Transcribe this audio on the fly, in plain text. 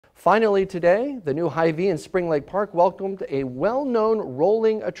Finally today, the new Hy-Vee in Spring Lake Park welcomed a well-known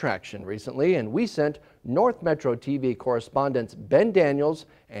rolling attraction recently, and we sent North Metro TV correspondents Ben Daniels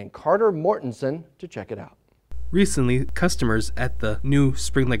and Carter Mortensen to check it out. Recently, customers at the new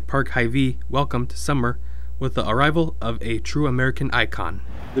Spring Lake Park Hy-Vee welcomed summer with the arrival of a true American icon.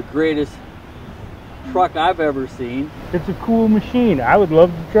 The greatest truck I've ever seen. It's a cool machine. I would love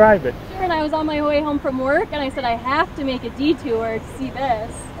to drive it. And I was on my way home from work and I said I have to make a detour to see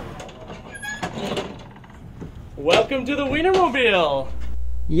this. Welcome to the Wienermobile!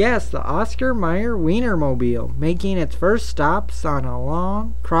 Yes, the Oscar Mayer Wienermobile, making its first stops on a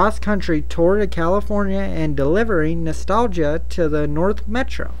long cross-country tour to California and delivering nostalgia to the North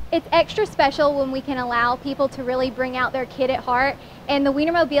Metro. It's extra special when we can allow people to really bring out their kid at heart, and the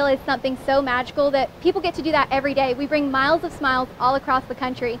Wienermobile is something so magical that people get to do that every day. We bring miles of smiles all across the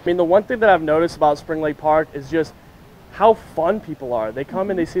country. I mean, the one thing that I've noticed about Spring Lake Park is just how fun people are. They come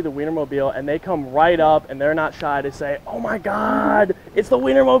and they see the Wienermobile and they come right up and they're not shy to say, "Oh my God, it's the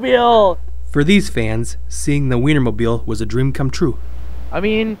Wienermobile!" For these fans, seeing the Wienermobile was a dream come true. I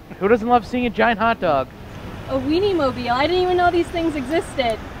mean, who doesn't love seeing a giant hot dog? A Wienermobile. I didn't even know these things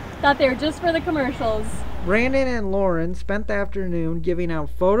existed. Thought they were just for the commercials. Brandon and Lauren spent the afternoon giving out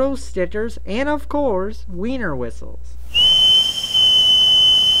photos, stickers, and of course, wiener whistles.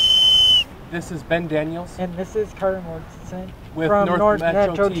 This is Ben Daniels. And this is Carter Mortensen from North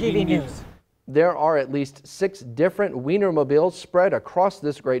Metro TV News. There are at least 6 different Wienermobiles spread across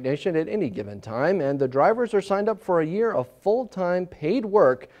this great nation at any given time, and the drivers are signed up for a year of full-time paid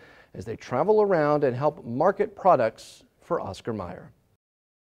work as they travel around and help market products for Oscar Mayer.